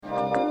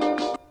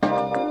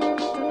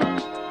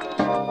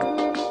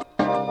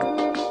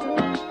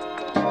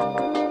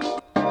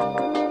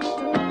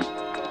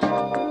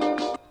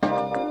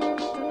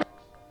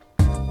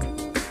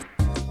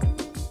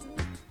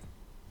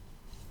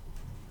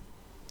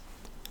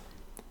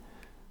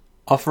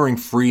Offering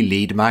free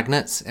lead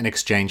magnets in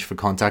exchange for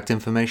contact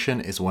information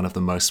is one of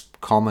the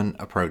most common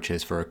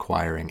approaches for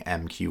acquiring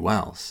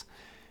MQLs.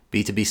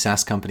 B2B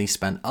SaaS companies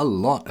spend a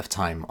lot of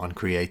time on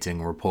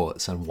creating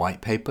reports and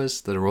white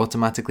papers that are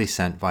automatically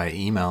sent via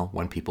email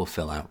when people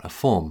fill out a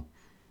form.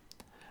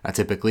 Now,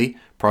 typically,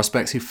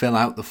 prospects who fill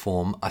out the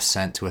form are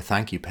sent to a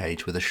thank you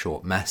page with a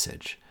short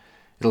message.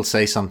 It'll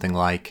say something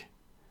like,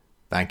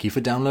 "Thank you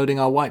for downloading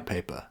our white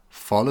paper.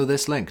 Follow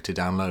this link to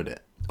download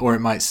it." Or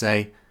it might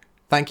say,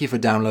 "Thank you for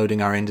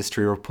downloading our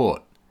industry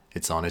report.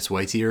 It's on its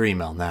way to your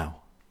email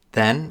now."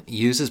 Then,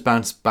 users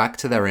bounce back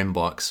to their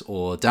inbox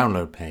or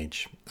download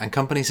page, and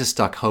companies are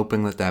stuck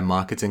hoping that their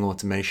marketing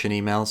automation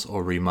emails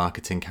or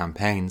remarketing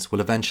campaigns will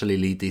eventually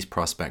lead these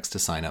prospects to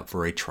sign up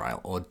for a trial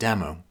or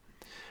demo.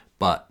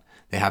 But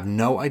they have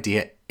no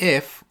idea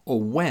if or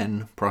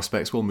when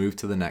prospects will move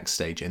to the next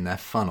stage in their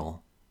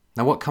funnel.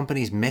 Now, what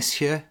companies miss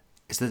here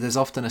is that there's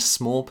often a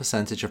small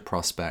percentage of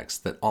prospects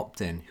that opt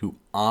in who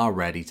are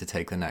ready to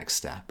take the next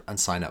step and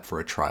sign up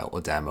for a trial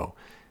or demo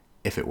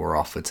if it were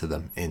offered to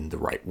them in the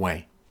right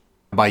way.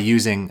 By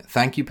using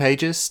thank you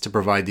pages to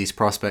provide these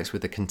prospects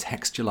with a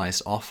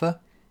contextualized offer,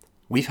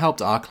 we've helped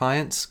our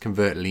clients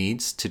convert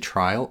leads to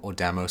trial or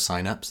demo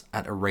signups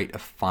at a rate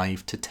of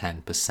 5 to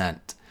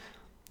 10%.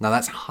 Now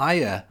that's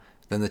higher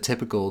than the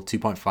typical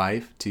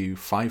 2.5 to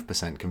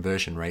 5%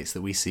 conversion rates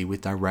that we see with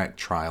direct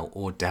trial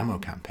or demo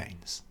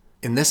campaigns.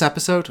 In this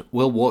episode,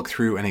 we'll walk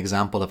through an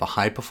example of a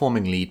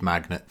high-performing lead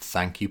magnet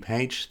thank you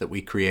page that we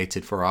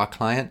created for our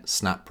client,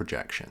 Snap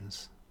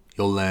Projections.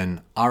 You'll learn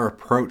our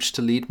approach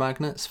to lead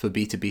magnets for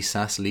B2B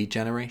SaaS lead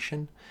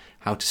generation,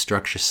 how to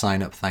structure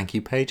sign-up thank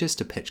you pages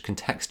to pitch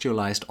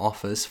contextualized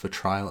offers for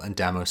trial and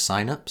demo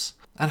signups,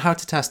 and how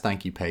to test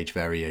thank you page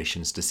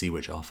variations to see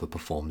which offer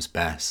performs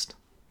best.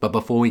 But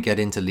before we get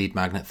into lead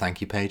magnet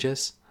thank you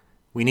pages,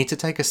 we need to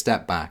take a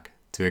step back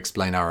to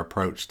explain our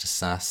approach to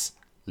SaaS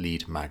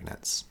lead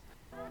magnets.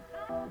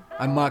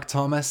 I'm Mark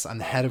Thomas, I'm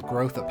the head of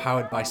growth at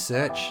Powered by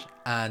Search,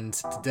 and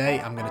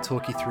today I'm going to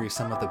talk you through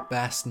some of the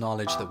best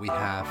knowledge that we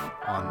have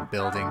on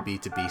building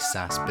B2B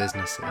SaaS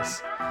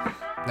businesses.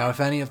 Now, if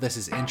any of this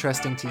is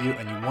interesting to you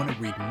and you want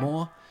to read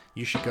more,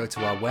 you should go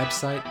to our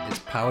website, it's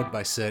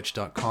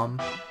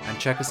poweredbysearch.com, and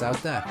check us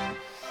out there.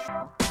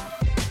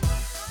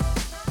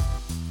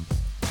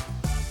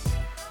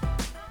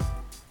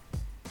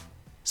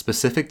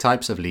 Specific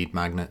types of lead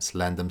magnets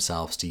lend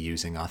themselves to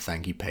using our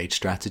thank you page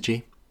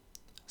strategy,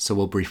 so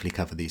we'll briefly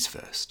cover these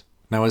first.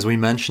 Now, as we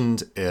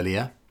mentioned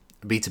earlier,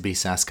 B2B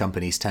SaaS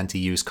companies tend to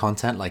use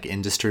content like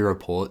industry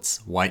reports,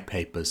 white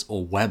papers,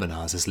 or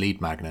webinars as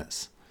lead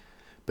magnets.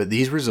 But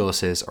these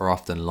resources are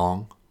often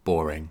long,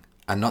 boring,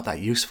 and not that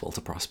useful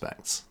to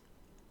prospects.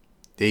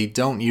 They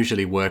don't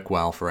usually work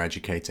well for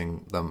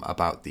educating them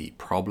about the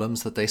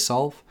problems that they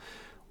solve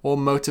or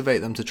motivate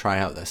them to try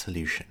out their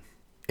solution.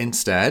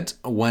 Instead,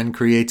 when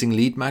creating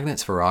lead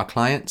magnets for our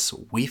clients,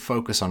 we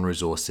focus on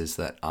resources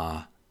that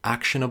are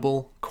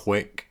actionable,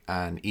 quick,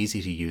 and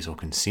easy to use or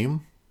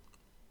consume,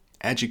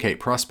 educate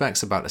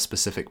prospects about a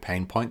specific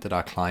pain point that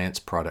our client's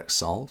product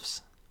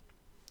solves,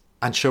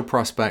 and show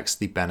prospects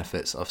the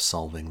benefits of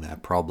solving their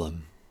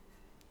problem.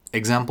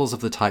 Examples of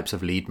the types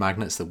of lead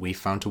magnets that we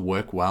found to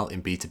work well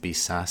in B2B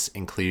SaaS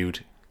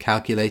include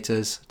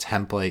calculators,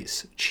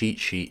 templates, cheat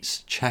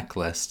sheets,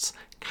 checklists,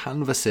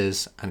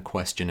 canvases, and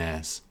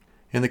questionnaires.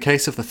 In the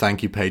case of the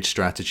thank you page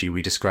strategy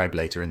we describe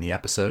later in the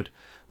episode,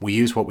 we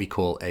use what we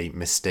call a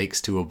mistakes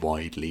to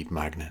avoid lead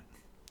magnet.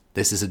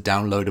 This is a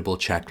downloadable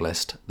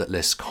checklist that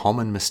lists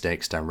common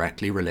mistakes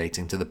directly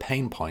relating to the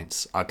pain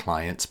points our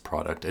client's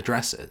product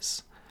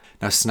addresses.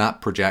 Now, Snap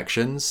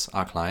Projections,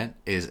 our client,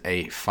 is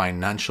a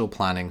financial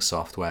planning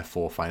software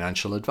for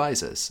financial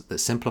advisors that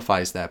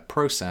simplifies their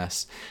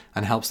process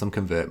and helps them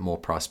convert more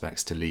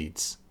prospects to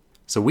leads.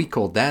 So we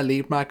called their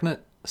lead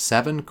magnet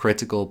 7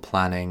 critical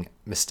planning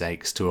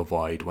mistakes to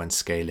avoid when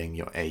scaling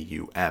your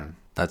AUM.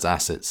 That's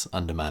assets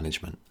under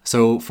management.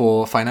 So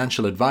for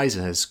financial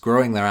advisors,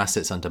 growing their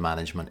assets under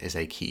management is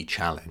a key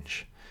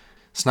challenge.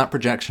 Snap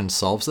Projections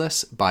solves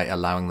this by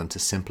allowing them to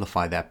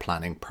simplify their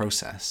planning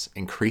process,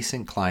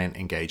 increasing client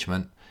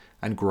engagement,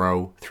 and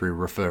grow through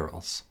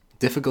referrals.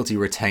 Difficulty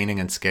retaining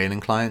and scaling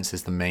clients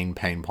is the main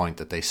pain point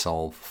that they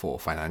solve for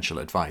financial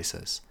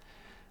advisors.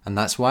 And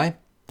that's why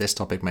this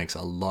topic makes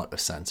a lot of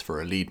sense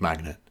for a lead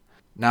magnet.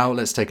 Now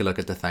let's take a look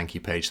at the thank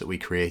you page that we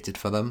created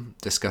for them,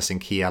 discussing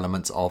key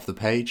elements of the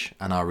page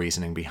and our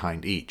reasoning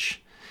behind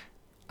each.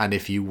 And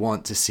if you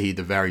want to see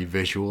the very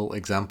visual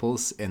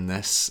examples in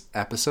this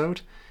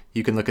episode,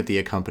 you can look at the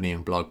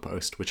accompanying blog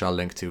post, which I'll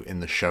link to in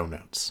the show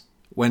notes.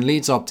 When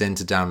leads opt in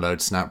to download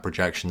Snap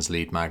Projections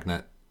lead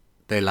magnet,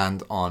 they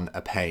land on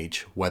a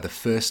page where the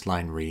first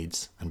line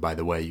reads, and by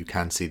the way, you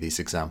can see these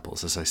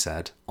examples, as I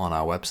said, on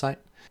our website,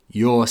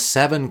 "Your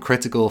 7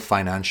 critical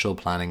financial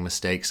planning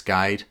mistakes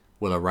guide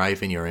will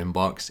arrive in your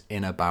inbox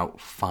in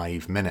about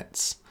 5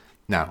 minutes.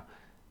 Now,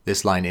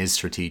 this line is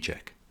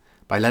strategic.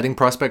 By letting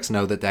prospects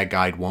know that their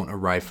guide won't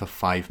arrive for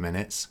 5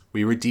 minutes,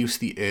 we reduce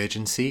the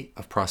urgency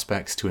of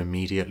prospects to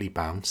immediately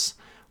bounce,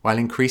 while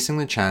increasing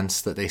the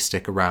chance that they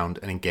stick around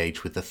and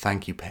engage with the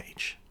thank you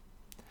page.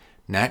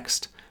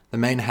 Next, the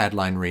main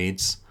headline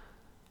reads,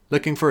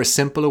 "Looking for a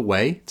simpler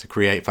way to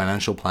create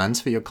financial plans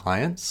for your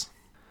clients?"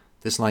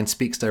 This line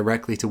speaks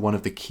directly to one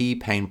of the key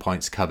pain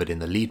points covered in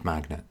the lead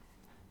magnet.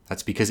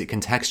 That's because it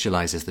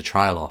contextualizes the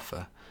trial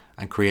offer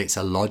and creates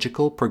a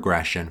logical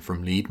progression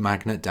from lead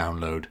magnet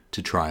download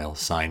to trial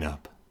sign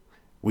up.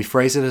 We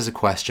phrase it as a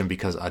question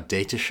because our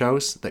data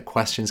shows that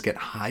questions get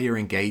higher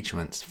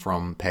engagements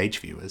from page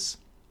viewers.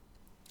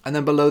 And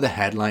then below the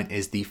headline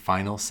is the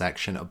final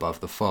section above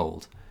the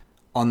fold.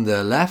 On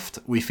the left,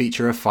 we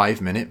feature a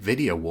 5-minute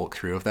video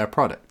walkthrough of their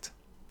product.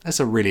 That's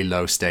a really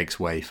low stakes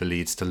way for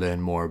leads to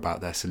learn more about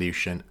their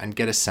solution and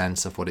get a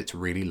sense of what it's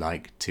really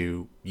like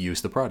to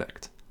use the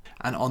product.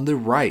 And on the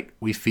right,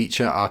 we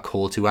feature our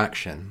call to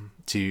action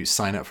to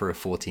sign up for a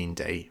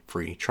 14-day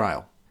free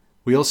trial.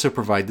 We also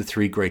provide the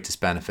 3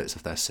 greatest benefits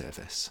of their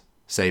service: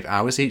 save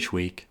hours each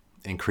week,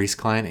 increase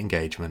client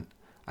engagement,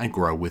 and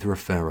grow with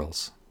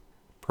referrals.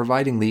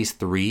 Providing these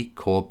 3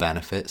 core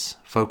benefits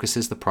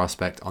focuses the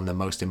prospect on the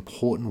most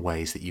important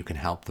ways that you can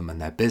help them in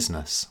their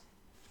business.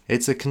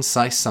 It's a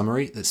concise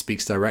summary that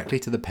speaks directly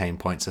to the pain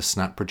points of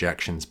Snap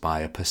Projections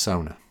buyer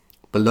persona.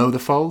 Below the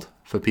fold,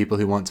 for people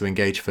who want to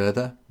engage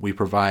further, we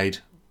provide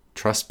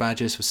trust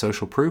badges for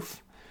social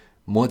proof,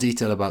 more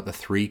detail about the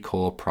 3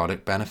 core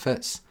product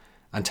benefits,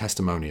 and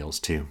testimonials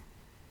too.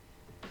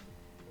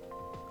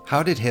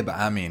 How did Hibba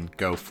Amin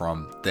go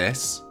from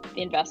this?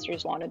 The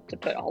investors wanted to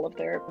put all of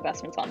their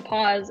investments on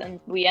pause, and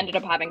we ended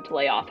up having to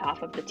lay off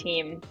half of the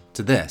team.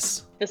 To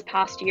this? This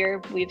past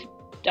year, we've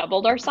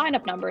doubled our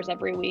sign-up numbers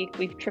every week.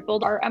 We've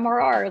tripled our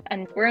MRR,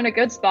 and we're in a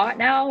good spot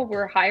now.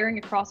 We're hiring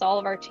across all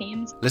of our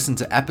teams. Listen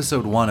to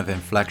episode 1 of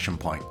Inflection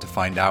Point to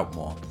find out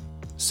more.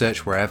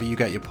 Search wherever you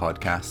get your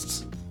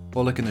podcasts,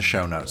 or look in the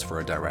show notes for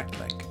a direct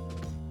link.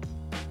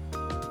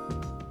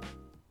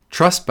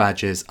 Trust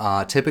badges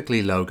are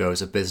typically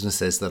logos of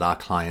businesses that our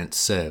client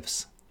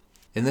serves.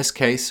 In this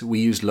case, we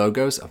use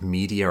logos of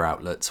media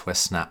outlets where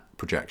Snap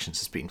Projections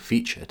has been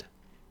featured.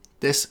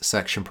 This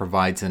section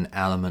provides an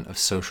element of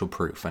social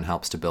proof and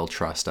helps to build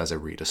trust as a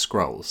reader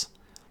scrolls.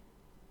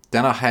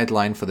 Then our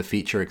headline for the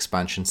feature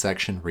expansion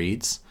section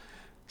reads,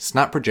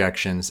 "Snap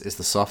Projections is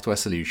the software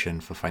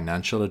solution for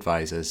financial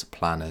advisors,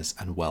 planners,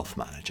 and wealth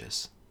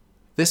managers."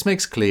 This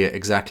makes clear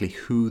exactly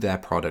who their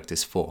product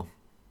is for,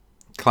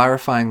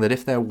 clarifying that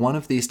if they're one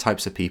of these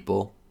types of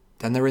people,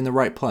 then they're in the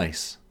right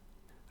place.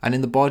 And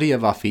in the body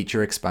of our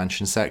feature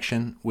expansion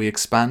section, we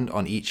expand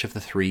on each of the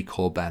 3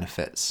 core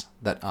benefits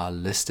that are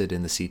listed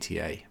in the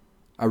CTA.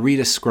 A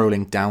reader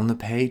scrolling down the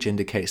page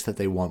indicates that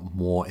they want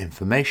more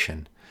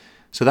information.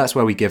 So that's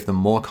where we give them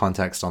more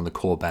context on the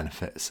core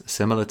benefits,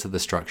 similar to the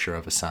structure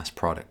of a SaaS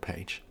product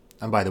page.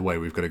 And by the way,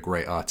 we've got a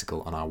great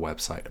article on our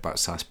website about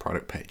SaaS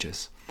product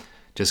pages.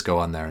 Just go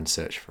on there and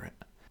search for it.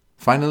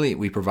 Finally,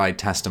 we provide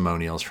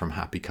testimonials from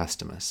happy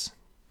customers.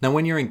 Now,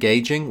 when you're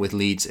engaging with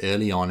leads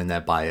early on in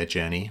their buyer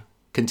journey,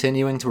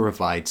 continuing to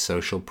provide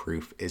social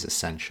proof is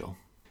essential.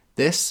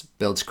 This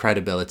builds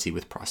credibility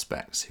with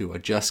prospects who are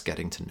just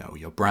getting to know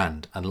your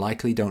brand and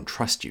likely don't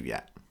trust you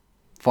yet.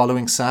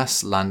 Following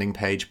SaaS landing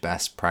page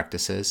best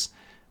practices,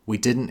 we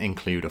didn't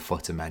include a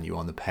footer menu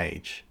on the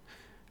page.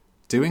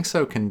 Doing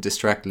so can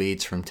distract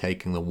leads from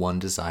taking the one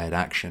desired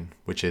action,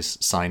 which is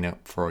sign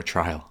up for a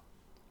trial.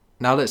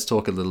 Now let's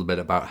talk a little bit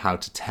about how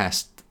to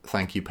test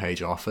thank you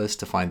page offers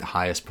to find the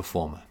highest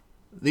performer.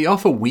 The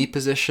offer we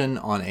position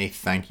on a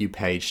thank you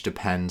page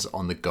depends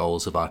on the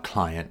goals of our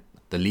client,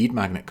 the lead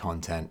magnet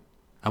content,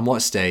 and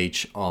what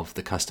stage of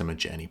the customer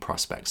journey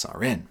prospects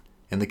are in.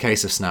 In the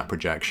case of Snap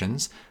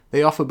Projections,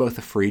 they offer both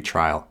a free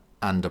trial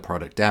and a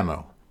product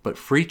demo, but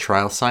free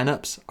trial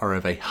signups are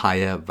of a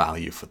higher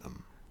value for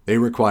them. They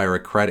require a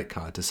credit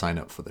card to sign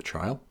up for the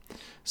trial,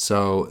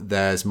 so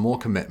there's more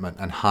commitment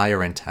and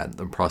higher intent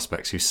than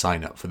prospects who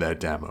sign up for their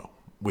demo,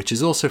 which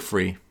is also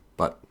free,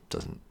 but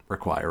doesn't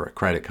require a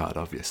credit card,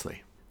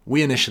 obviously.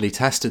 We initially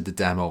tested the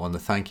demo on the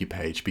thank you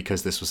page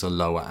because this was a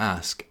lower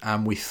ask,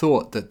 and we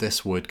thought that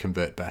this would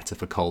convert better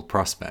for cold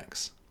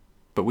prospects.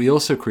 But we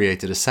also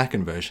created a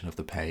second version of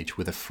the page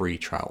with a free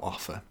trial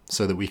offer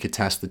so that we could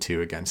test the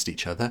two against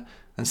each other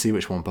and see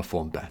which one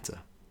performed better.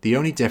 The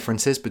only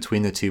differences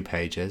between the two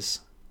pages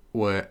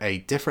were a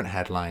different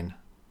headline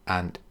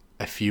and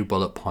a few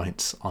bullet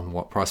points on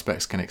what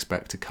prospects can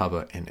expect to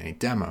cover in a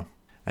demo.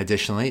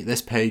 Additionally,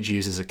 this page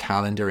uses a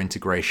calendar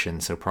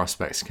integration so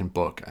prospects can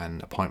book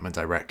an appointment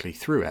directly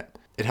through it.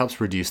 It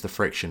helps reduce the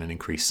friction and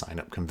increase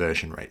sign-up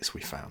conversion rates,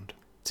 we found.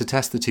 To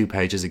test the two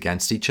pages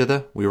against each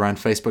other, we ran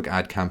Facebook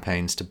ad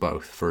campaigns to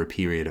both for a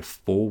period of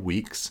 4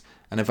 weeks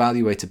and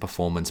evaluated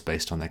performance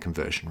based on their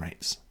conversion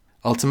rates.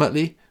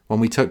 Ultimately, when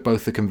we took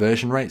both the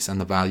conversion rates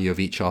and the value of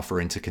each offer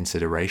into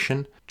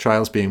consideration,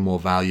 trials being more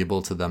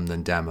valuable to them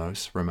than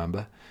demos,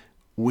 remember,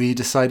 we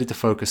decided to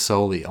focus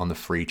solely on the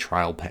free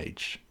trial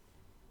page.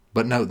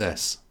 But note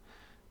this,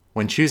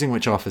 when choosing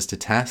which offers to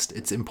test,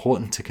 it's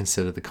important to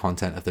consider the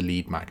content of the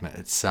lead magnet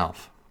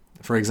itself.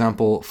 For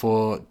example,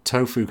 for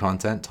tofu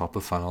content, top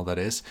of funnel that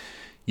is,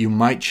 you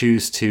might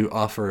choose to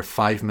offer a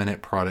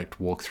 5-minute product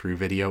walkthrough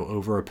video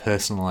over a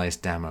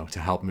personalized demo to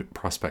help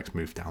prospects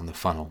move down the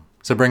funnel.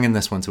 So bringing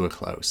this one to a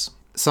close.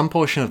 Some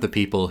portion of the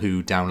people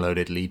who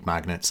downloaded lead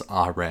magnets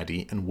are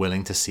ready and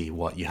willing to see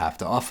what you have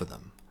to offer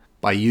them.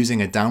 By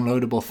using a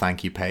downloadable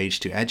thank you page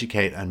to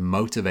educate and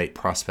motivate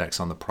prospects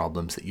on the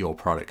problems that your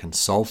product can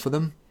solve for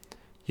them,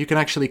 you can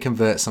actually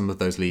convert some of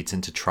those leads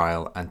into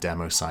trial and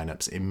demo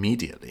signups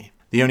immediately.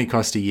 The only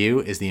cost to you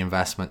is the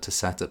investment to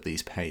set up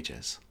these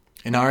pages.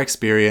 In our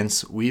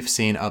experience, we've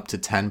seen up to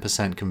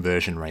 10%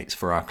 conversion rates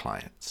for our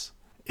clients.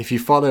 If you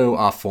follow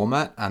our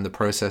format and the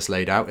process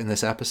laid out in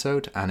this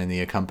episode and in the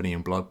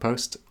accompanying blog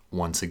post,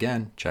 once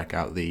again, check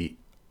out the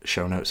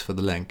show notes for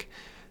the link,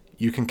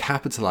 you can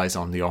capitalize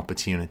on the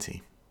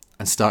opportunity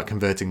and start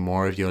converting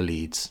more of your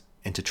leads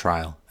into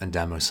trial and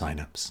demo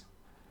signups.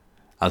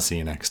 I'll see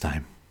you next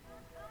time.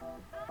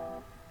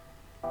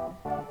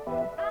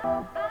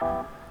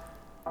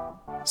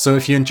 So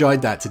if you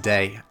enjoyed that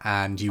today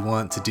and you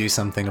want to do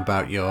something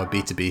about your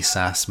B2B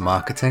SaaS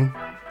marketing,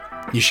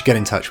 you should get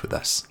in touch with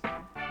us.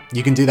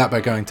 You can do that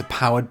by going to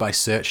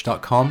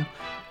poweredbysearch.com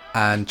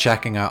and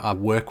checking out our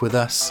Work With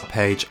Us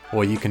page,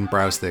 or you can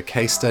browse the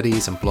case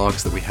studies and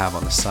blogs that we have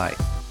on the site.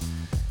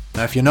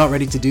 Now, if you're not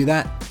ready to do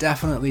that,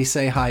 definitely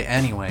say hi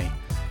anyway.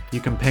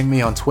 You can ping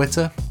me on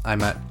Twitter.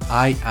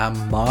 I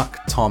am Mark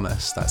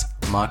Thomas. That's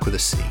Mark with a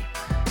C.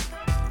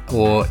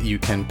 Or you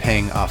can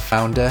ping our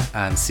founder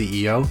and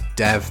CEO,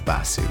 Dev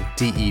Basu,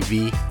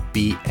 DEVBASU.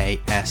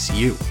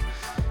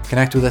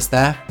 Connect with us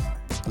there.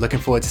 Looking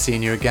forward to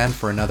seeing you again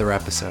for another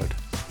episode.